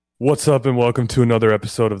What's up, and welcome to another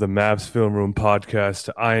episode of the Mavs Film Room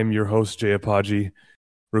podcast. I am your host, Jay Apaji,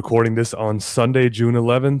 recording this on Sunday, June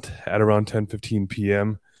 11th at around 10:15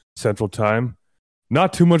 p.m. Central Time.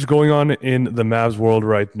 Not too much going on in the Mavs world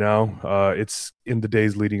right now. It's in the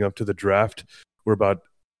days leading up to the draft. We're about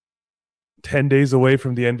 10 days away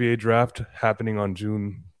from the NBA draft happening on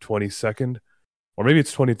June 22nd, or maybe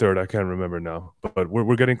it's 23rd. I can't remember now, but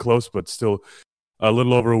we're getting close, but still a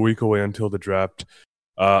little over a week away until the draft.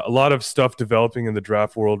 A lot of stuff developing in the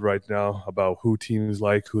draft world right now about who teams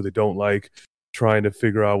like, who they don't like, trying to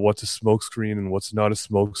figure out what's a smokescreen and what's not a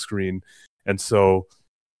smokescreen. And so,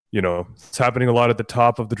 it's happening a lot at the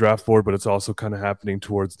top of the draft board, but it's also kind of happening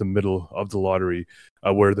towards the middle of the lottery,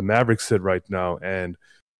 where the Mavericks sit right now. And,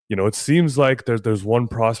 it seems like there's one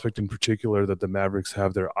prospect in particular that the Mavericks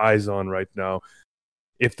have their eyes on right now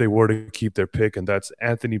if they were to keep their pick, and that's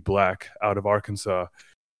Anthony Black out of Arkansas.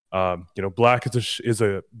 Black is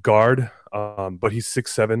a guard, but he's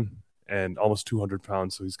 6'7" and almost 200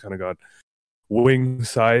 pounds, so he's kind of got wing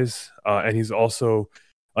size, and he's also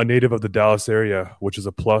a native of the Dallas area, which is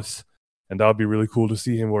a plus, and that would be really cool to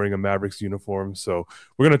see him wearing a Mavericks uniform. So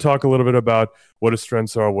we're going to talk a little bit about what his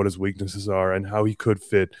strengths are, what his weaknesses are, and how he could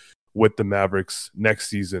fit with the Mavericks next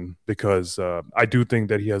season, because I do think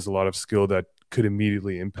that he has a lot of skill that could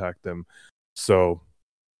immediately impact them. So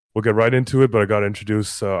we'll get right into it, but I got to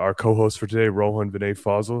introduce our co-host for today, Rohan Vinay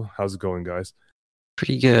Fazal. How's it going, guys?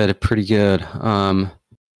 Pretty good.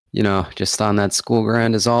 Just on that school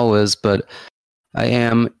grind as always, but I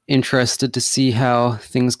am interested to see how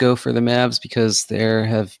things go for the Mavs, because there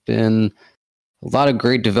have been a lot of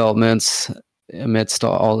great developments amidst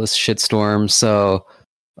all this shitstorm. So,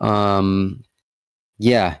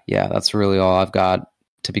 that's really all I've got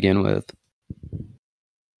to begin with.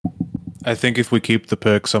 I think if we keep the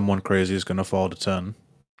pick, someone crazy is going to fall to 10.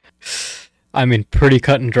 I mean, pretty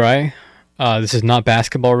cut and dry. This is not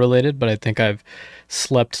basketball related, but I think I've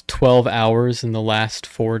slept 12 hours in the last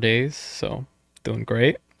 4 days. So doing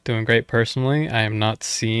great personally. I am not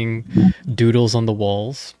seeing doodles on the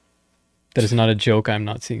walls. That is not a joke. I'm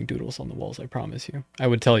not seeing doodles on the walls. I promise you. I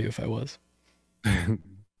would tell you if I was.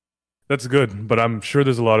 That's good, but I'm sure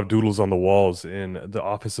there's a lot of doodles on the walls in the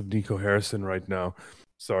office of Nico Harrison right now.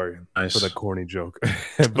 Sorry for that corny joke.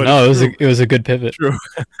 But no, it was a good pivot. True.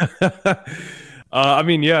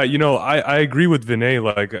 I agree with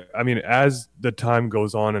Vinay. As the time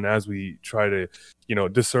goes on and as we try to,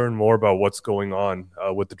 discern more about what's going on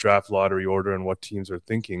with the draft lottery order and what teams are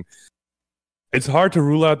thinking, it's hard to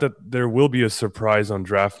rule out that there will be a surprise on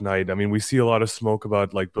draft night. I mean, we see a lot of smoke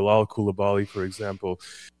about like Bilal Coulibaly, for example,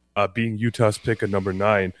 being Utah's pick at number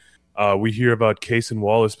 9. We hear about Cason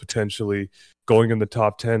Wallace potentially going in the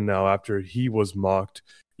top 10 now after he was mocked,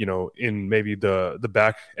 in maybe the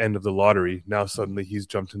back end of the lottery. Now suddenly he's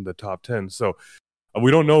jumped in the top 10. So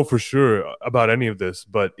we don't know for sure about any of this,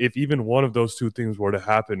 but if even one of those two things were to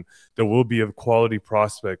happen, there will be a quality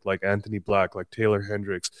prospect like Anthony Black, like Taylor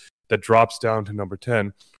Hendricks, that drops down to number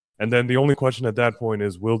 10. And then the only question at that point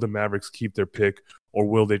is, will the Mavericks keep their pick, or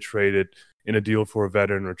will they trade it in a deal for a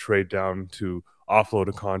veteran or trade down to offload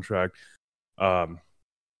a contract?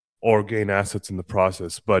 Or gain assets in the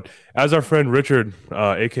process. But as our friend Richard,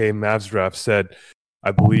 aka Mavs Draft, said,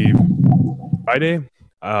 I believe Friday,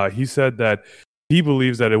 he said that he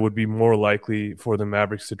believes that it would be more likely for the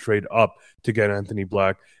Mavericks to trade up to get Anthony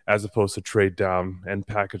Black as opposed to trade down and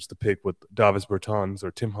package the pick with Davis Bertans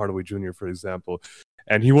or Tim Hardaway Jr., for example.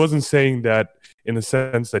 And he wasn't saying that in the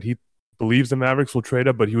sense that he believes the Mavericks will trade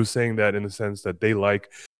up, but he was saying that in the sense that they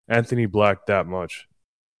like Anthony Black that much.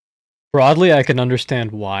 Broadly, I can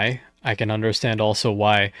understand why. I can understand also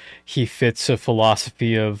why he fits a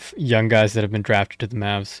philosophy of young guys that have been drafted to the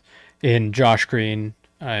Mavs in Josh Green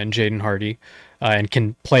and Jaden Hardy, and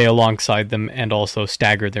can play alongside them and also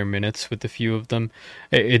stagger their minutes with a few of them.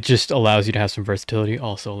 It just allows you to have some versatility,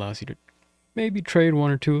 also allows you to maybe trade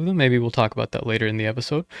one or two of them. Maybe we'll talk about that later in the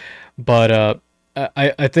episode. But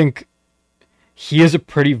I think he is a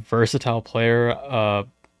pretty versatile player.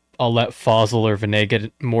 I'll let Fazal or Vinay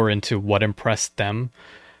get more into what impressed them.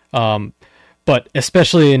 But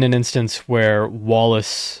especially in an instance where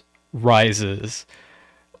Wallace rises,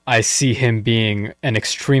 I see him being an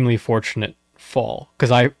extremely fortunate fall,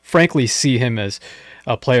 because I frankly see him as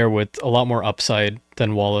a player with a lot more upside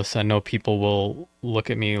than Wallace. I know people will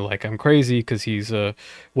look at me like I'm crazy because he's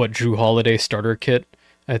what Drew Holiday starter kit,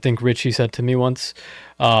 I think Richie said to me once.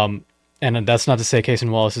 And that's not to say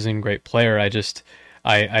Cason Wallace isn't a great player.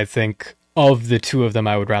 I think of the two of them,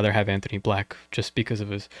 I would rather have Anthony Black just because of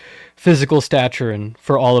his physical stature, and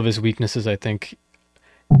for all of his weaknesses, I think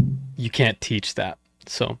you can't teach that.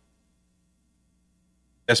 So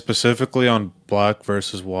Yeah, specifically on Black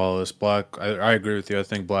versus Wallace. Black, I agree with you. I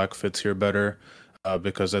think Black fits here better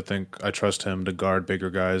because I think I trust him to guard bigger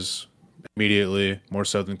guys immediately, more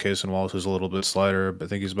so than Case and Wallace, who's a little bit slighter. But I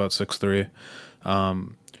think he's about 6'3".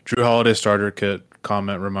 Drew Holiday starter kit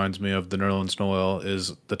comment reminds me of the Nerlens Noel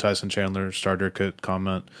is the Tyson Chandler starter kit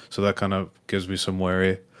comment. So that kind of gives me some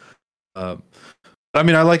worry. I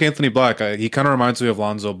mean, I like Anthony Black. He kind of reminds me of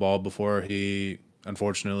Lonzo Ball before he,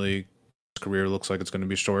 unfortunately, his career looks like it's going to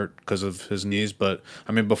be short because of his knees. But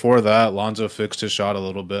I mean, before that, Lonzo fixed his shot a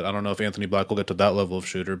little bit. I don't know if Anthony Black will get to that level of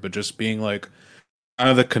shooter, but just being like kind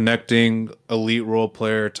of the connecting elite role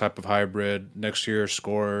player type of hybrid. Next year,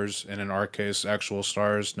 scorers, and in our case, actual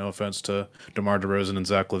stars. No offense to DeMar DeRozan and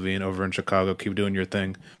Zach LaVine over in Chicago. Keep doing your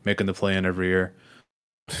thing, making the play in every year.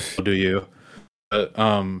 Do you? But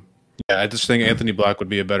yeah, I just think Anthony Black would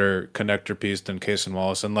be a better connector piece than Case and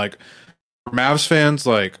Wallace. And like for Mavs fans,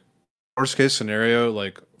 like worst case scenario,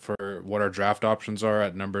 like for what our draft options are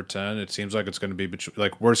at number 10, it seems like it's going to be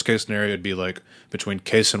like worst case scenario would be like between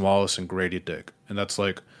Case and Wallace and Grady Dick, and that's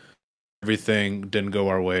like everything didn't go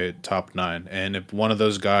our way at top 9. And if one of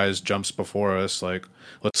those guys jumps before us, like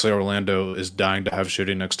let's say Orlando is dying to have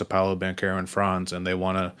shooting next to Paolo Banchero and Franz, and they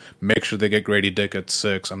want to make sure they get Grady Dick at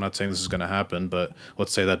 6. I'm not saying this is going to happen, but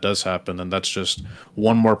let's say that does happen, then that's just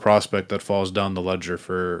one more prospect that falls down the ledger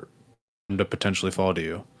for him to potentially fall to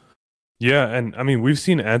you. Yeah, and I mean we've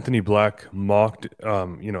seen Anthony Black mocked,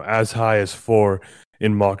 as high as 4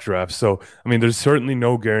 in mock drafts. So I mean, there's certainly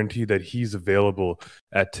no guarantee that he's available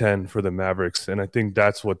at 10 for the Mavericks, and I think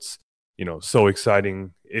that's what's so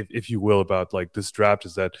exciting, if you will, about like this draft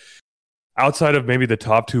is that outside of maybe the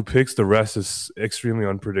top 2 picks, the rest is extremely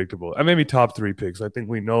unpredictable, and maybe top 3 picks. I think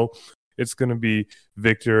we know it's going to be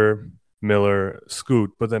Victor, Miller,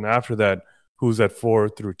 Scoot, but then after that, who's at 4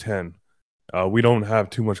 through 10? We don't have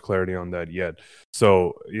too much clarity on that yet.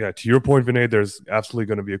 So, yeah, to your point, Vinay, there's absolutely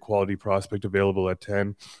going to be a quality prospect available at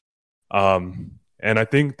 10. And I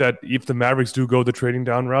think that if the Mavericks do go the trading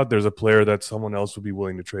down route, there's a player that someone else will be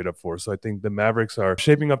willing to trade up for. So I think the Mavericks are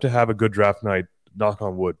shaping up to have a good draft night, knock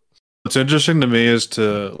on wood. What's interesting to me is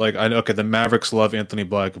to like the Mavericks love Anthony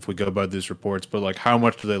Black if we go by these reports, but like how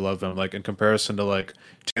much do they love him? Like in comparison to like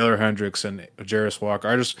Taylor Hendricks and Jarris Walker,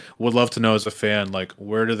 I just would love to know as a fan, like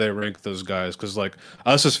where do they rank those guys? Because like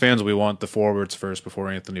us as fans, we want the forwards first before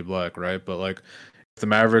Anthony Black, right? But like if the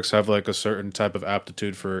Mavericks have like a certain type of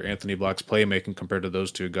aptitude for Anthony Black's playmaking compared to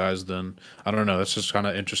those two guys, then I don't know. That's just kind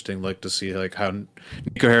of interesting, like to see like how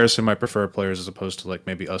Nico Harrison might prefer players as opposed to like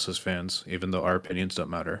maybe us as fans, even though our opinions don't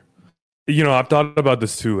matter. I've thought about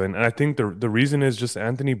this too, and I think the reason is just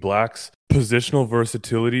Anthony Black's positional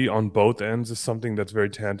versatility on both ends is something that's very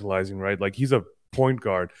tantalizing, right? Like he's a point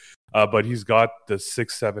guard, but he's got the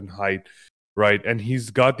 6'7" height, right? And he's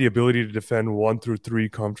got the ability to defend 1 through 3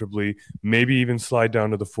 comfortably, maybe even slide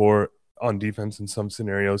down to the 4 on defense in some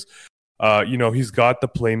scenarios. He's got the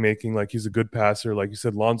playmaking, like he's a good passer. Like you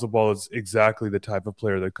said, Lonzo Ball is exactly the type of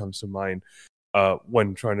player that comes to mind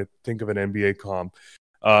when trying to think of an NBA comp.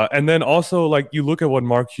 And then also, like, you look at what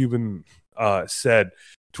Mark Cuban said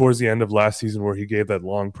towards the end of last season, where he gave that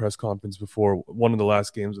long press conference before one of the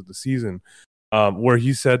last games of the season, where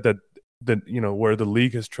he said that where the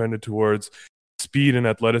league has trended towards speed and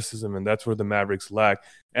athleticism, and that's where the Mavericks lack.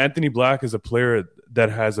 Anthony Black is a player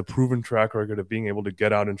that has a proven track record of being able to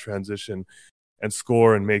get out in transition and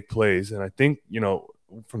score and make plays. And I think,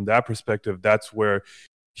 from that perspective, that's where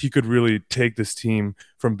he could really take this team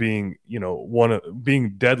from being,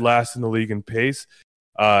 being dead last in the league in pace.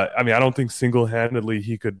 I don't think single-handedly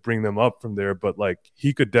he could bring them up from there, but like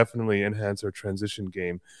he could definitely enhance their transition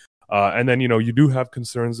game. And then, you do have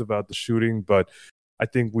concerns about the shooting, but I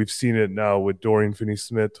think we've seen it now with Dorian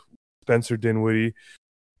Finney-Smith, Spencer Dinwiddie,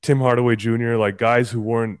 Tim Hardaway Jr., like guys who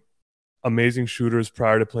weren't amazing shooters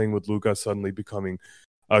prior to playing with Luka suddenly becoming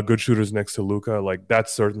good shooters next to Luka. Like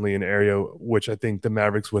that's certainly an area which I think the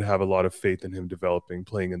Mavericks would have a lot of faith in him developing,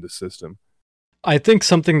 playing in the system. I think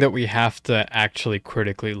something that we have to actually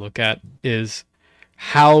critically look at is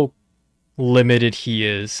how limited he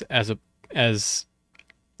is as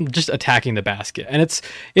just attacking the basket. And it's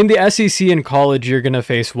in the SEC in college, you're going to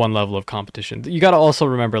face one level of competition. You got to also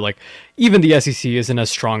remember, like, even the SEC isn't as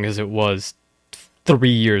strong as it was 3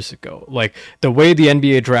 years ago. Like the way the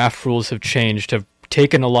NBA draft rules have changed have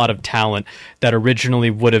taken a lot of talent that originally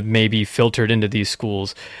would have maybe filtered into these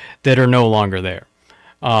schools that are no longer there.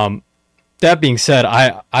 That being said,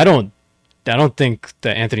 I don't think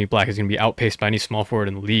that Anthony Black is going to be outpaced by any small forward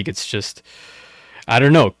in the league. It's just, I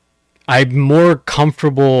don't know. I'm more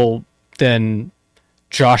comfortable than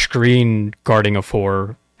Josh Green guarding a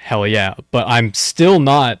 4. Hell yeah. But I'm still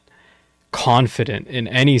not confident in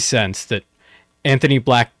any sense that Anthony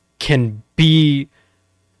Black can be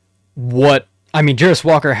what I mean. Jarris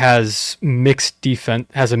Walker has a mixed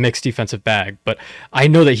defensive bag, but I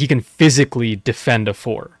know that he can physically defend a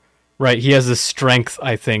 4. Right? He has the strength,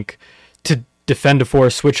 I think, to defend a 4,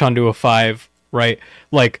 switch onto a 5. Right?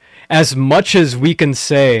 Like, as much as we can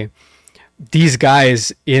say these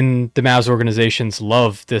guys in the Mavs organizations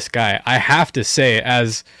love this guy, I have to say,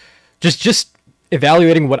 as just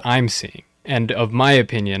evaluating what I'm seeing, and of my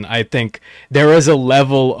opinion, I think there is a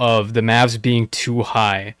level of the Mavs being too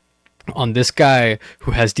high on this guy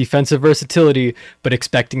who has defensive versatility, but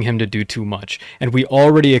expecting him to do too much. And we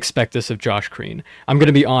already expect this of Josh Green. I'm going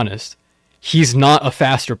to be honest. He's not a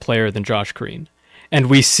faster player than Josh Green. And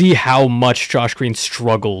we see how much Josh Green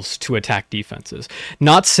struggles to attack defenses.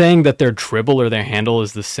 Not saying that their dribble or their handle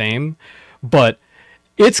is the same, but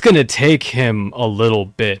it's going to take him a little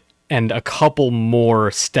bit and a couple more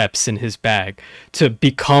steps in his bag to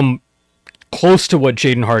become close to what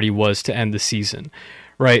Jaden Hardy was to end the season,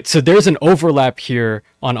 right? So there's an overlap here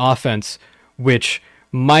on offense, which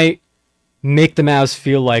might make the Mavs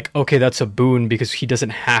feel like, okay, that's a boon because he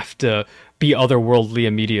doesn't have to be otherworldly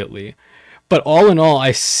immediately. But all in all,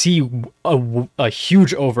 I see a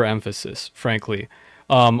huge overemphasis, frankly,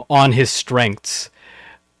 on his strengths.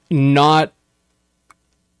 Not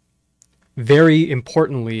very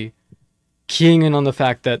importantly, keying in on the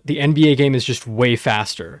fact that the NBA game is just way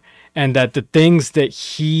faster, and that the things that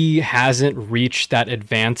he hasn't reached that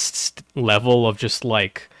advanced level of just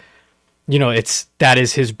like, that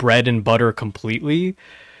is his bread and butter completely.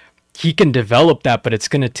 He can develop that, but it's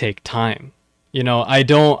going to take time. I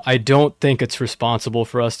don't think it's responsible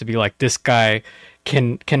for us to be like, this guy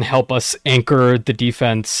can help us anchor the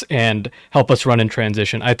defense and help us run in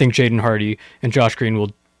transition. I think Jaden Hardy and Josh Green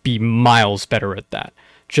will be miles better at that,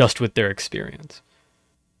 just with their experience.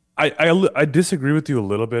 I disagree with you a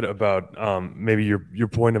little bit about maybe your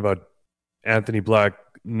point about Anthony Black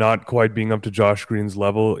not quite being up to Josh Green's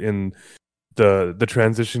level in the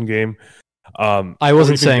transition game. I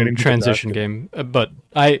wasn't saying transition game, but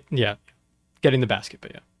getting the basket,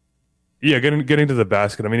 but yeah, getting to the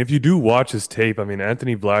basket. I mean, if you do watch his tape, I mean,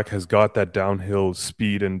 Anthony Black has got that downhill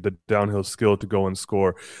speed and the downhill skill to go and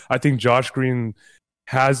score. I think Josh Green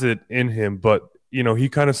has it in him, but he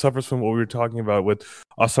kind of suffers from what we were talking about with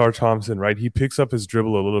Asar Thompson, right? He picks up his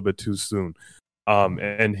dribble a little bit too soon.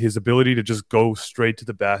 And his ability to just go straight to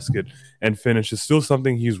the basket and finish is still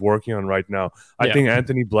something he's working on right now. I think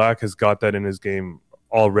Anthony Black has got that in his game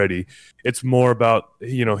already. It's more about,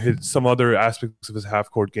 some other aspects of his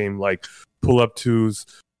half-court game, like pull-up twos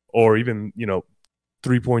or even,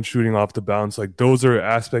 3-point shooting off the bounce. Like, those are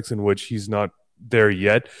aspects in which he's not there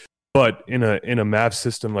yet. But in a Mavs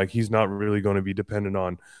system, like, he's not really going to be dependent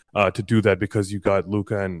on to do that, because you got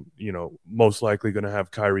Luka and most likely going to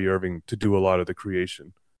have Kyrie Irving to do a lot of the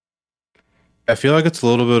creation. I feel like it's a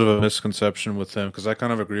little bit of a misconception with him, because I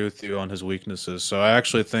kind of agree with you on his weaknesses. So I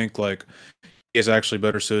actually think like he is actually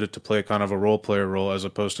better suited to play kind of a role player role as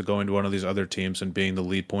opposed to going to one of these other teams and being the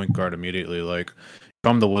lead point guard immediately. Like, if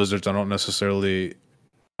I'm the Wizards, I don't necessarily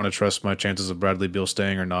want to trust my chances of Bradley Beal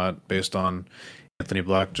staying or not based on Anthony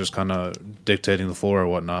Black just kind of dictating the floor or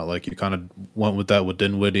whatnot. Like, you kind of went with that with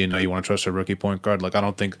Dinwiddie, and now you want to trust a rookie point guard. Like, I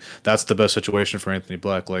don't think that's the best situation for Anthony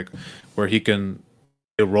Black, like, where he can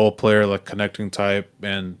be a role player, like connecting type.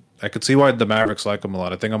 And I could see why the Mavericks like him a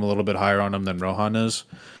lot. I think I'm a little bit higher on him than Rohan is.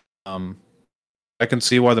 I can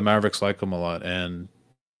see why the Mavericks like him a lot. And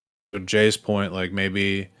to Jay's point, like,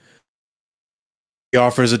 maybe he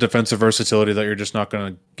offers a defensive versatility that you're just not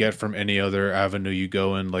going to get from any other avenue you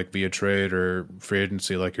go in, like via trade or free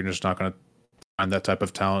agency. Like, you're just not going to find that type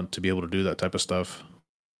of talent to be able to do that type of stuff.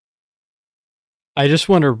 I just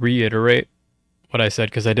want to reiterate what I said,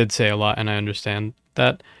 because I did say a lot and I understand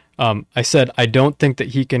that. I said I don't think that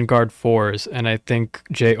he can guard 4s, and I think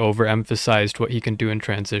Jay overemphasized what he can do in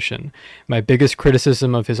transition. My biggest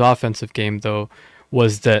criticism of his offensive game, though,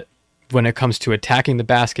 was that when it comes to attacking the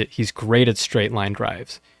basket, he's great at straight line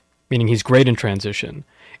drives, meaning he's great in transition.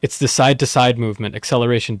 It's the side-to-side movement,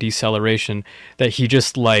 acceleration, deceleration, that he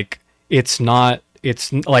just, like, it's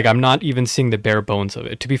like I'm not even seeing the bare bones of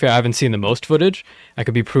it. To be fair, I haven't seen the most footage. I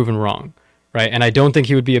could be proven wrong, right? And I don't think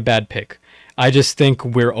he would be a bad pick. I just think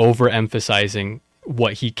we're overemphasizing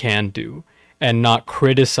what he can do and not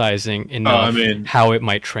criticizing enough how it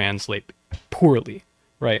might translate poorly,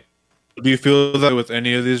 right? Do you feel that with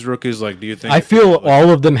any of these rookies? Like, do you think... I feel all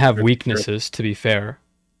of them have weaknesses, to be fair.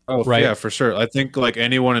 Oh, right? Yeah, for sure. I think, like,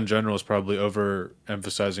 anyone in general is probably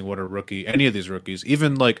overemphasizing what a rookie, any of these rookies,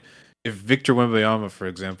 even, like, if Victor Wembanyama, for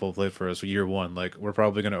example, played for us year one, like we're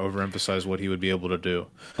probably going to overemphasize what he would be able to do.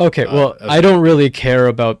 Okay, well, I don't really care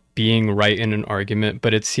about being right in an argument,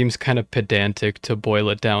 but it seems kind of pedantic to boil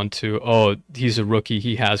it down to, oh, he's a rookie,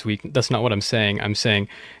 he has weak. That's not what I'm saying. I'm saying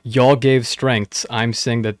y'all gave strengths. I'm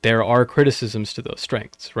saying that there are criticisms to those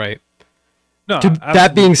strengths, right? No,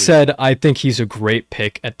 that being said, I think he's a great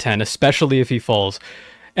pick at 10, especially if he falls.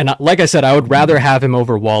 And like I said, I would rather have him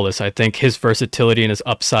over Wallace. I think his versatility and his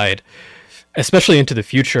upside, especially into the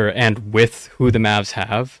future and with who the Mavs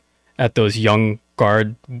have at those young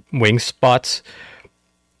guard wing spots,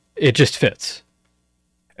 it just fits.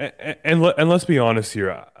 And let's be honest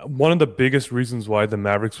here. One of the biggest reasons why the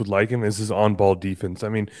Mavericks would like him is his on-ball defense. I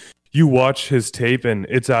mean, you watch his tape and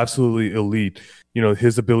it's absolutely elite. You know,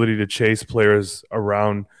 his ability to chase players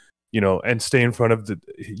around, you know, and stay in front of the,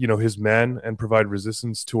 you know, his man and provide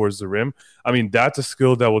resistance towards the rim. I mean, that's a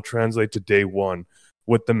skill that will translate to day one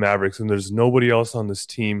with the Mavericks. And there's nobody else on this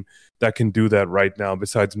team that can do that right now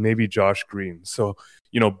besides maybe Josh Green. So,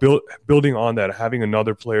 you know, building on that, having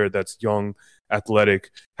another player that's young,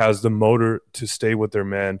 athletic, has the motor to stay with their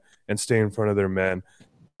man and stay in front of their man.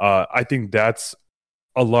 I think that's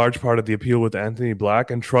a large part of the appeal with Anthony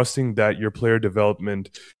Black, and trusting that your player development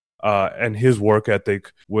and his work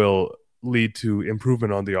ethic will lead to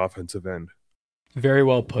improvement on the offensive end. Very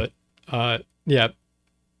well put. Yeah,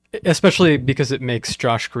 especially because it makes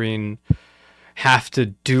Josh Green have to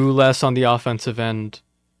do less on the offensive end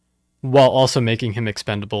while also making him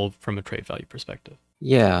expendable from a trade value perspective.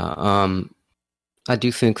 Yeah, I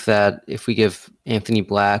do think that if we give Anthony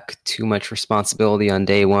Black too much responsibility on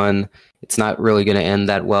day one, it's not really going to end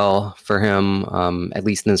that well for him, at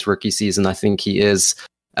least in his rookie season. I think he is,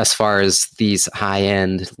 as far as these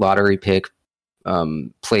high-end lottery pick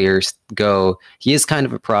players go, he is kind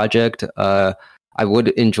of a project. I would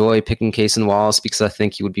enjoy picking Cason Wallace because I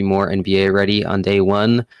think he would be more NBA ready on day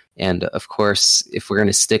one. And of course, if we're going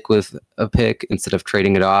to stick with a pick instead of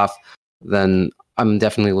trading it off, then I'm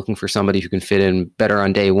definitely looking for somebody who can fit in better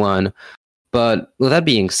on day one. But with that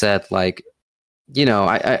being said, like, you know,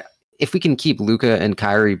 I if we can keep Luka and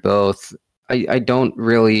Kyrie both, I don't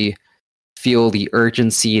really feel the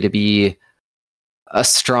urgency to be a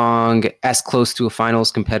strong, as close to a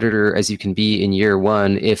finals competitor as you can be in year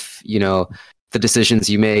one if, you know, the decisions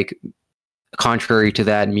you make contrary to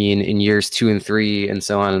that mean in years 2 and 3 and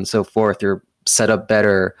so on and so forth, you're set up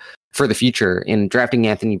better for the future. And drafting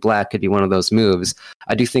Anthony Black could be one of those moves.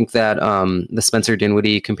 I do think that the Spencer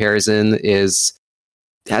Dinwiddie comparison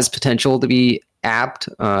has potential to be apt,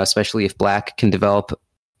 especially if Black can develop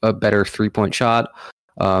a better 3-point shot.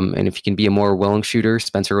 And if he can be a more willing shooter.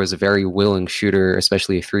 Spencer was a very willing shooter,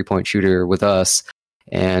 especially a 3-point shooter with us.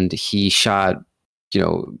 And he shot, you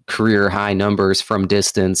know, career high numbers from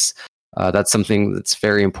distance. That's something that's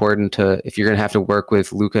very important to, if you're going to have to work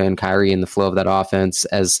with Luka and Kyrie in the flow of that offense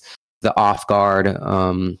as the off guard,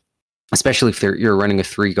 especially if you're running a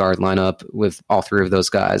 3-guard lineup with all 3 of those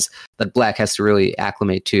guys, that Black has to really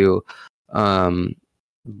acclimate to.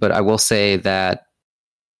 But I will say that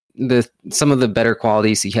some of the better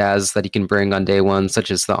qualities he has that he can bring on day one,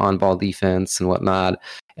 such as the on-ball defense and whatnot,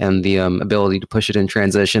 and the ability to push it in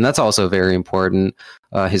transition, that's also very important.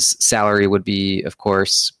 His salary would be, of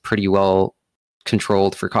course, pretty well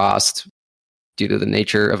controlled for cost due to the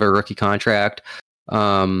nature of a rookie contract.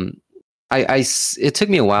 It took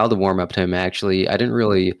me a while to warm up to him, actually. I didn't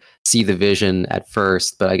really see the vision at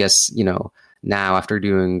first, but I guess, you know, now after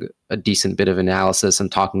doing a decent bit of analysis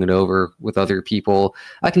and talking it over with other people,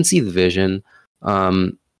 I can see the vision.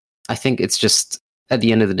 I think it's just, at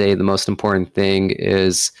the end of the day, the most important thing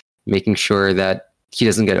is making sure that he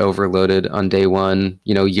doesn't get overloaded on day one,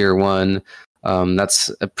 you know, year one.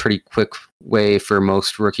 That's a pretty quick way for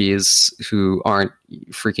most rookies who aren't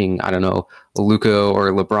freaking, I don't know, Luka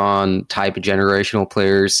or LeBron type of generational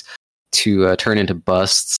players to turn into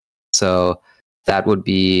busts. So that would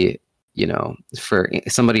be, you know, for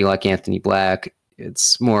somebody like Anthony Black,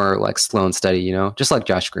 it's more like slow and steady, you know, just like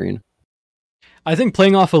Josh Green. I think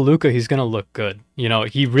playing off of Luka, he's going to look good. You know,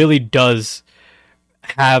 he really does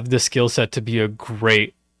have the skill set to be a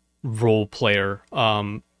great role player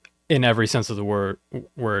in every sense of the word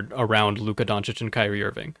around Luka Doncic and Kyrie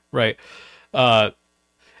Irving, right?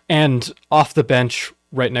 And off the bench,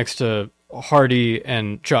 right next to Hardy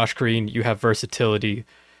and Josh Green, you have versatility.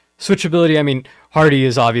 Switchability, I mean, Hardy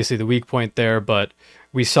is obviously the weak point there, but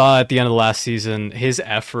we saw at the end of the last season, his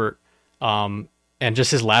effort and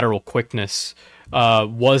just his lateral quickness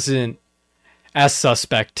wasn't as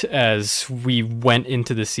suspect as we went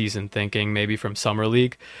into the season thinking, maybe from Summer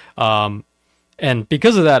League. And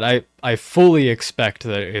because of that, I fully expect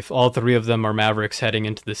that if all three of them are Mavericks heading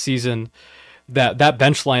into the season, that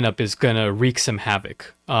bench lineup is going to wreak some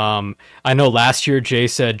havoc. I know last year Jay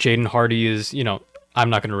said Jaden Hardy is, I'm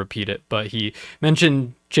not going to repeat it, but he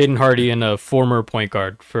mentioned Jaden Hardy and a former point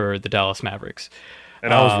guard for the Dallas Mavericks.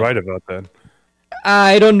 And I was right about that.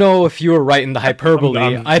 I don't know if you were right in the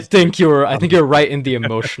hyperbole. I think you're right in the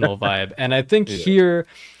emotional vibe. And I think here,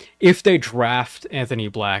 if they draft Anthony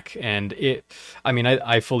Black,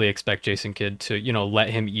 I fully expect Jason Kidd to, let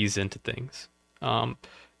him ease into things. And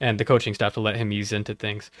the coaching staff to let him ease into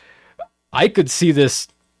things. I could see this,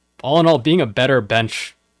 all in all, being a better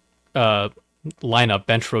bench lineup,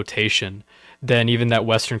 bench rotation, than even that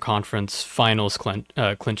Western Conference Finals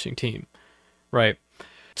clinching team, right?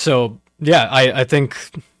 So, yeah, I think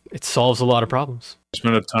it solves a lot of problems.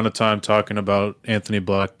 Spent a ton of time talking about Anthony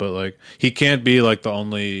Black, but like he can't be like the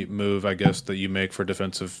only move, I guess, that you make for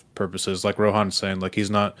defensive purposes. Like Rohan's saying, like he's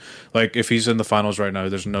not like if he's in the finals right now,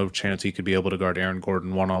 there's no chance he could be able to guard Aaron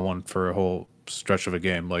Gordon one-on-one for a whole stretch of a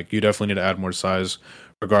game. Like you definitely need to add more size,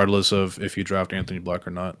 regardless of if you draft Anthony Black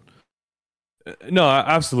or not. No,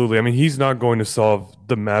 absolutely. I mean, he's not going to solve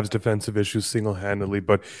the Mavs defensive issues single-handedly,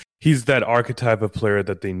 but he's that archetype of player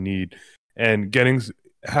that they need. And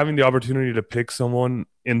having the opportunity to pick someone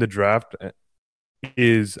in the draft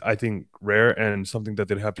is, I think, rare and something that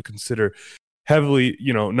they'd have to consider heavily,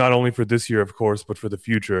 not only for this year, of course, but for the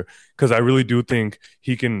future. Because I really do think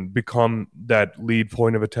he can become that lead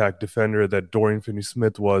point of attack defender that Dorian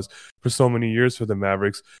Finney-Smith was for so many years for the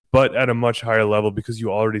Mavericks, but at a much higher level because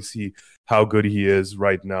you already see how good he is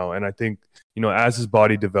right now. And I think, as his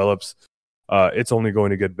body develops, it's only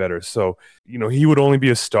going to get better. So, he would only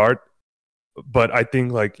be a start. But I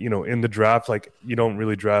think, in the draft, you don't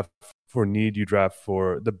really draft for need. You draft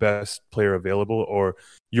for the best player available or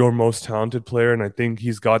your most talented player. And I think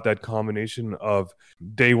he's got that combination of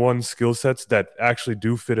day one skill sets that actually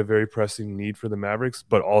do fit a very pressing need for the Mavericks,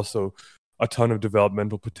 but also a ton of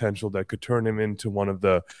developmental potential that could turn him into one of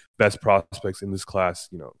the best prospects in this class,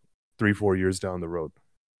 3-4 years down the road.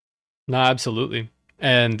 No, absolutely.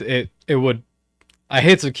 And it would, I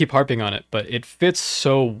hate to keep harping on it, but it fits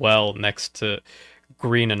so well next to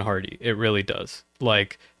Green and Hardy. It really does.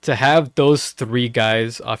 Like, to have those three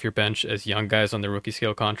guys off your bench as young guys on their rookie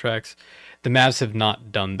scale contracts, the Mavs have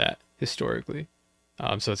not done that historically.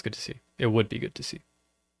 So it's good to see. It would be good to see.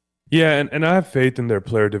 Yeah, and I have faith in their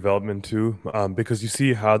player development too, because you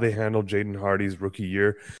see how they handled Jaden Hardy's rookie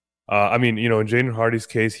year. In Jaden Hardy's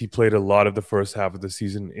case, he played a lot of the first half of the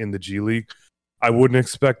season in the G League. I wouldn't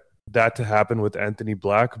expect that to happen with Anthony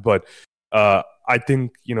Black, but I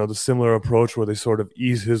think the similar approach where they sort of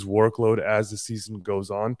ease his workload as the season goes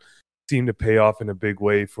on seemed to pay off in a big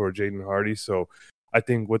way for Jaden Hardy. So I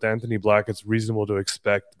think with Anthony Black, it's reasonable to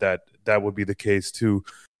expect that would be the case too.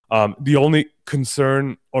 The only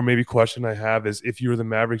concern or maybe question I have is if you're the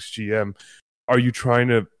Mavericks GM, are you trying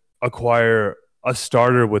to acquire a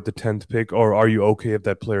starter with the 10th pick, or are you okay if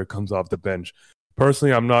that player comes off the bench?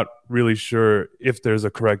 Personally, I'm not really sure if there's a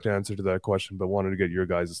correct answer to that question, but wanted to get your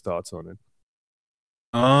guys' thoughts on it.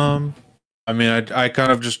 I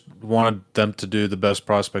kind of just wanted them to do the best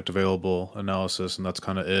prospect available analysis, and that's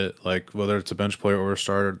kind of it. Like, whether it's a bench player or a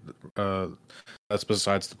starter, that's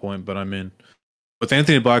besides the point. But with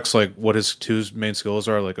Anthony Black's, like, what his two main skills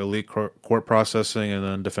are, like elite court processing and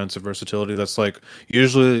then defensive versatility, that's like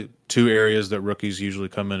usually two areas that rookies usually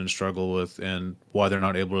come in and struggle with, and why they're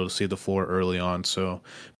not able to see the floor early on. So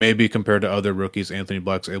maybe compared to other rookies, Anthony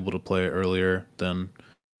Black's able to play earlier than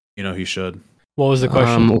he should. What was the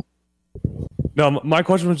question? No, my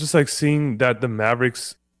question was just like seeing that the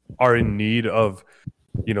Mavericks are in need of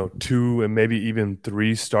 2 and maybe even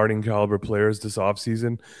 3 starting caliber players this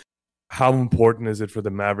offseason. How important is it for the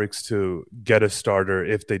Mavericks to get a starter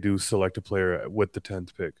if they do select a player with the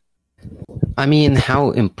 10th pick? I mean,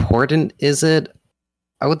 how important is it?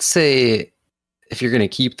 I would say if you're going to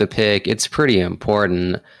keep the pick, it's pretty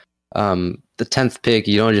important. The 10th pick,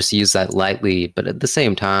 you don't just use that lightly, but at the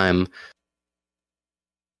same time,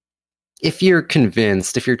 if you're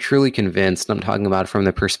truly convinced, I'm talking about from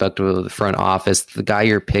the perspective of the front office, the guy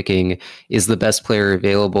you're picking is the best player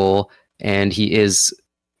available, and he is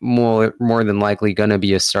more than likely going to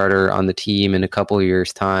be a starter on the team in a couple of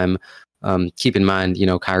years' time. Keep in mind,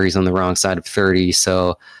 Kyrie's on the wrong side of 30,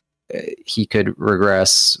 so he could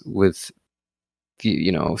regress with,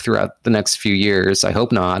 throughout the next few years. I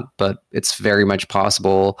hope not, but it's very much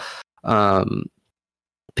possible.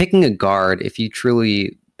 Picking a guard, if you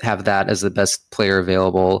truly have that as the best player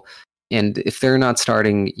available, and if they're not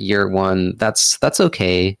starting year one, that's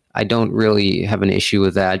okay. I don't really have an issue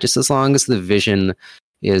with that, just as long as the vision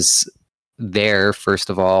is there. First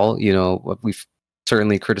of all, we've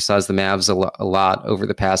certainly criticized the Mavs a lot over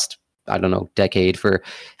the past, I don't know, decade for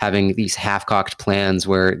having these half-cocked plans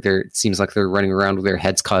where it seems like they're running around with their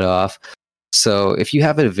heads cut off. So if you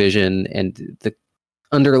have a vision and the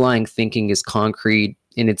underlying thinking is concrete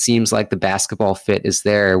and it seems like the basketball fit is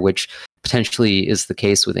there, which potentially is the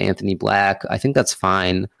case with Anthony Black, I think that's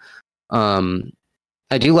fine.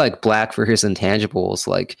 I do like Black for his intangibles.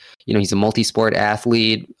 Like, he's a multi-sport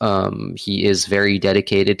athlete. He is very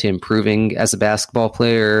dedicated to improving as a basketball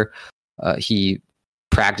player. He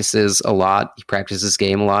practices a lot. He practices his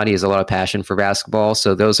game a lot. He has a lot of passion for basketball.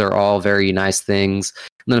 So those are all very nice things.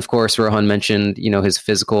 And then, of course, Rohan mentioned, his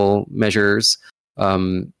physical measures.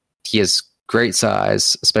 He has great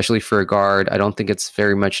size, especially for a guard. I don't think it's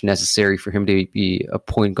very much necessary for him to be a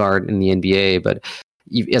point guard in the NBA, but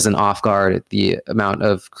as an off guard, the amount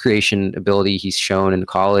of creation ability he's shown in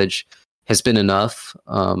college has been enough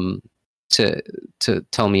to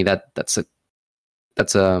tell me that that's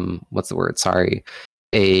what's the word? Sorry,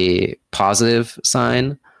 a positive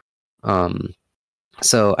sign.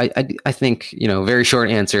 So I think, very short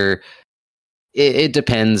answer. It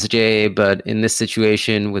depends, Jay, but in this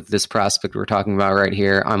situation with this prospect we're talking about right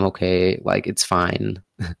here, I'm okay. Like, it's fine.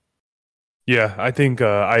 Yeah, I think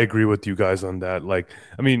I agree with you guys on that. Like,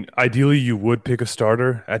 I mean, ideally you would pick a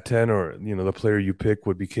starter at 10, or, the player you pick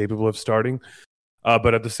would be capable of starting.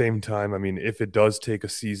 But at the same time, I mean, if it does take a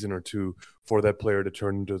season or two for that player to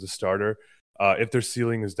turn into the starter, if their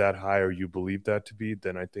ceiling is that high or you believe that to be,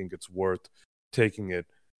 then I think it's worth taking it,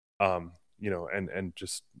 and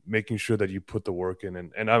just making sure that you put the work in.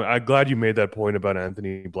 And I'm glad you made that point about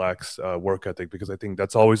Anthony Black's work ethic, because I think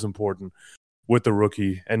that's always important with the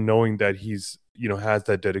rookie, and knowing that he's, has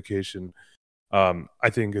that dedication, I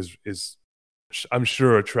think is I'm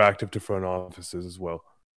sure attractive to front offices as well.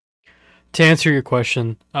 To answer your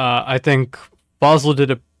question, I think Boswell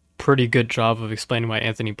did a pretty good job of explaining why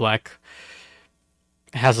Anthony Black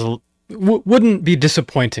wouldn't be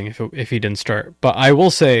disappointing if he didn't start. But I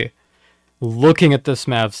will say, looking at this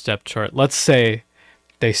Mavs depth chart, let's say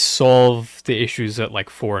they solve the issues at like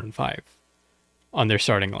 4 and 5 on their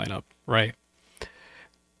starting lineup, right?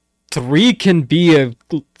 3 can be a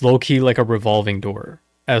low-key like a revolving door.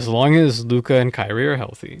 As long as Luka and Kyrie are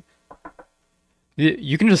healthy,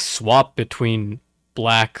 you can just swap between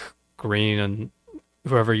Black, Green, and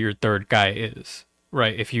whoever your third guy is,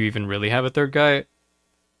 right? If you even really have a third guy.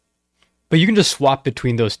 But you can just swap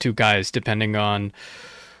between those two guys depending on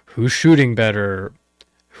who's shooting better,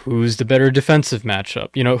 who's the better defensive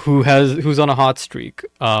matchup, who's on a hot streak.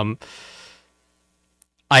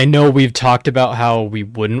 I know we've talked about how we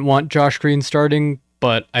wouldn't want Josh Green starting,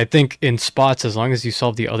 but I think in spots, as long as you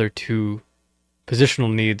solve the other two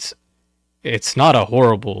positional needs, it's not a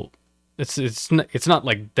horrible. It's not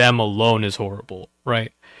like them alone is horrible,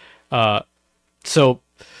 right? So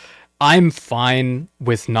I'm fine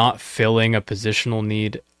with not filling a positional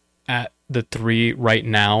need at the 3 right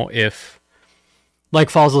now. If, like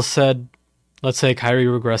Fazal said, let's say Kyrie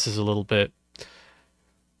regresses a little bit,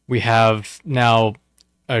 we have now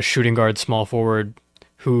a shooting guard, small forward,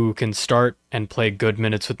 who can start and play good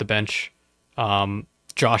minutes with the bench.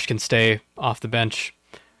 Josh can stay off the bench,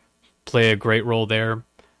 play a great role there.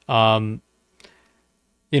 You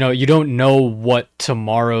don't know what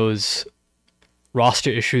tomorrow's roster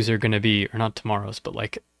issues are going to be, or not tomorrow's, but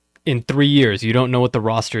like in 3 years, you don't know what the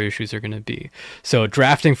roster issues are going to be. So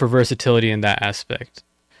drafting for versatility in that aspect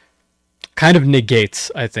kind of negates,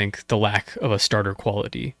 I think, the lack of a starter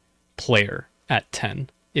quality player at 10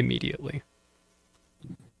 immediately.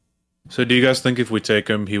 So do you guys think if we take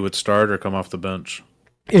him, he would start or come off the bench?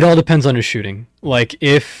 It all depends on his shooting. Like,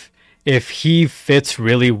 if he fits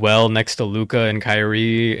really well next to Luka and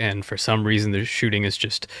Kyrie, and for some reason the shooting is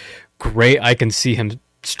just great, I can see him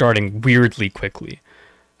starting weirdly quickly,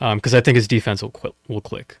 because I think his defense will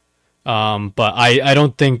click. But I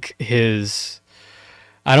don't think his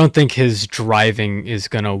driving is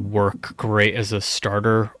gonna work great as a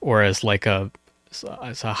starter or as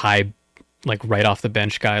a high, like right off the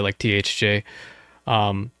bench guy like THJ.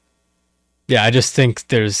 I just think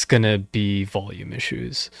there's gonna be volume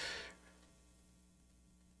issues.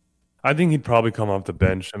 I think he'd probably come off the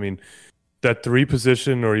bench. I mean, that 3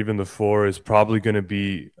 position or even the 4 is probably going to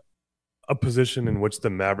be a position in which the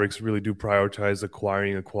Mavericks really do prioritize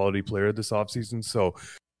acquiring a quality player this offseason. So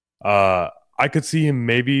I could see him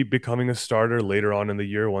maybe becoming a starter later on in the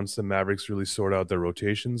year once the Mavericks really sort out their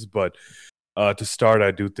rotations. But to start, I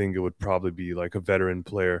do think it would probably be like a veteran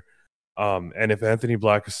player. And if Anthony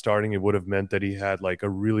Black is starting, it would have meant that he had like a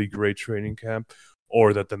really great training camp,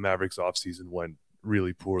 or that the Mavericks offseason went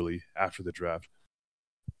really poorly after the draft.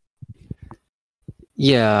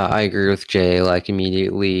 Yeah, I agree with Jay. Like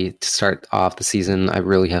immediately to start off the season, I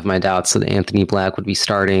really have my doubts that Anthony Black would be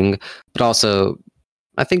starting. But also,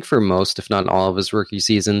 I think for most, if not all of his rookie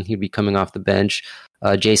season, he'd be coming off the bench.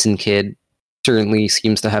 Jason Kidd certainly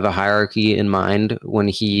seems to have a hierarchy in mind when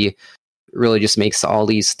he really just makes all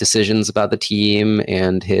these decisions about the team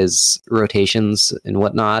and his rotations and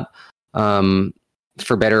whatnot.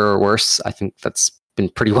 For better or worse, I think that's been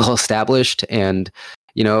pretty well established. And,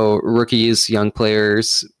 you know, rookies, young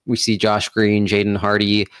players, we see Josh Green, Jaden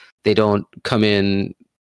Hardy, they don't come in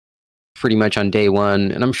pretty much on day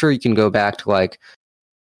one. And I'm sure you can go back to like,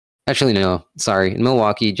 actually, no, sorry. In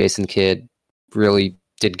Milwaukee, Jason Kidd really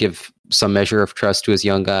did give some measure of trust to his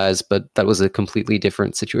young guys, but that was a completely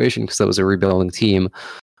different situation because that was a rebuilding team.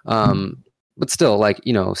 But still, like,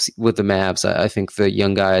 you know, with the Mavs, I think the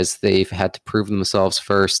young guys, they've had to prove themselves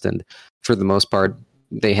first. And for the most part,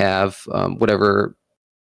 they have whatever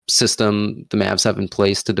system the Mavs have in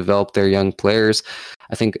place to develop their young players.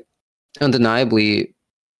 I think undeniably,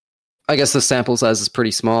 I guess the sample size is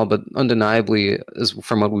pretty small, but undeniably, as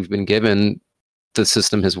from what we've been given, the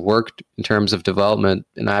system has worked in terms of development,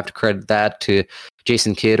 and I have to credit that to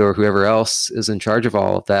Jason Kidd or whoever else is in charge of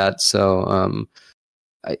all of that. So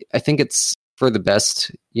I think it's for the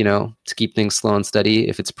best, you know, to keep things slow and steady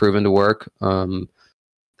if it's proven to work.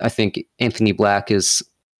 I think Anthony Black is,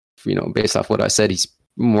 you know, based off what I said, he's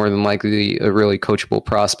more than likely a really coachable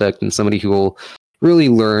prospect and somebody who will really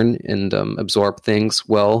learn and absorb things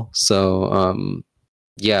well. So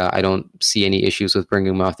yeah, I don't see any issues with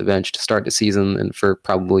bringing him off the bench to start the season and for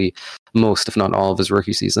probably most, if not all, of his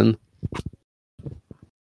rookie season.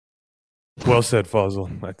 Well said,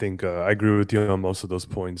 Fazil. I think I agree with you on most of those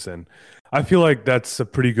points, and I feel like that's a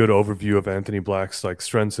pretty good overview of Anthony Black's like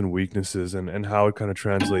strengths and weaknesses and how it kind of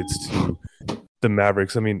translates to the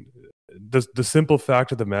Mavericks. I mean, the simple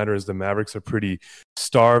fact of the matter is the Mavericks are pretty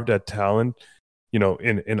starved at talent, you know,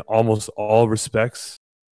 in almost all respects.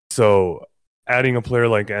 So adding a player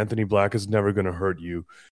like Anthony Black is never going to hurt you.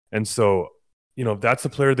 And so, you know, if that's the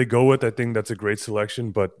player they go with, I think that's a great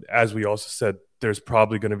selection. But as we also said, there's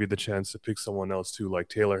probably going to be the chance to pick someone else too, like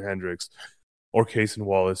Taylor Hendricks or Cason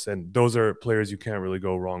Wallace. And those are players you can't really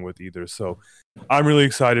go wrong with either. So I'm really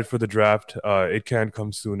excited for the draft. It can't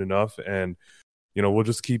come soon enough. And, you know, we'll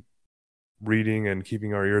just keep reading and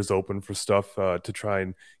keeping our ears open for stuff to try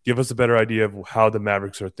and give us a better idea of how the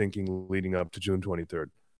Mavericks are thinking leading up to June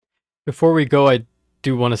 23rd. Before we go, I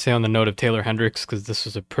do want to say on the note of Taylor Hendricks, because this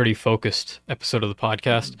was a pretty focused episode of the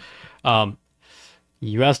podcast.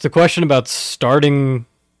 You asked a question about starting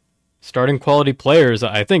quality players.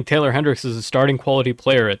 I think Taylor Hendricks is a starting quality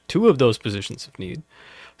player at two of those positions of need.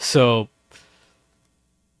 So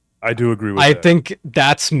I do agree with that. I that. think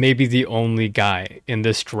that's maybe the only guy in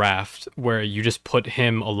this draft where you just put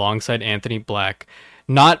him alongside Anthony Black.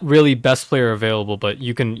 Not really best player available, but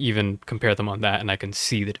you can even compare them on that, and I can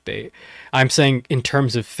see the debate. I'm saying in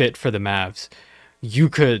terms of fit for the Mavs, you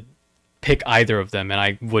could pick either of them, and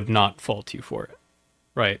I would not fault you for it.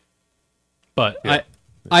 Right. But yeah.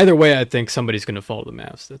 Either way, I think somebody's going to follow the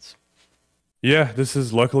Mavs. Yeah, this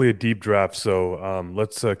is luckily a deep draft, so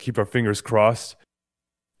let's keep our fingers crossed.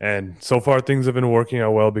 And so far, things have been working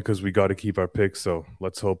out well because we got to keep our picks. So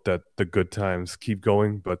let's hope that the good times keep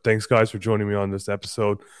going. But thanks, guys, for joining me on this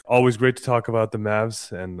episode. Always great to talk about the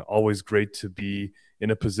Mavs and always great to be in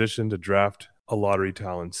a position to draft a lottery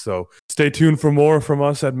talent. So stay tuned for more from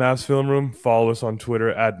us at Mavs Film Room. Follow us on Twitter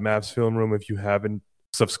at Mavs Film Room if you haven't.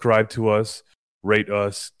 Subscribe to us, rate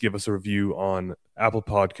us, give us a review on Apple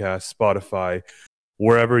Podcasts, Spotify,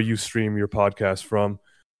 wherever you stream your podcast from.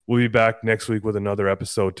 We'll be back next week with another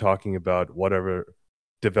episode talking about whatever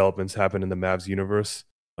developments happen in the Mavs universe.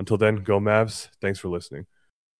 Until then, go Mavs. Thanks for listening.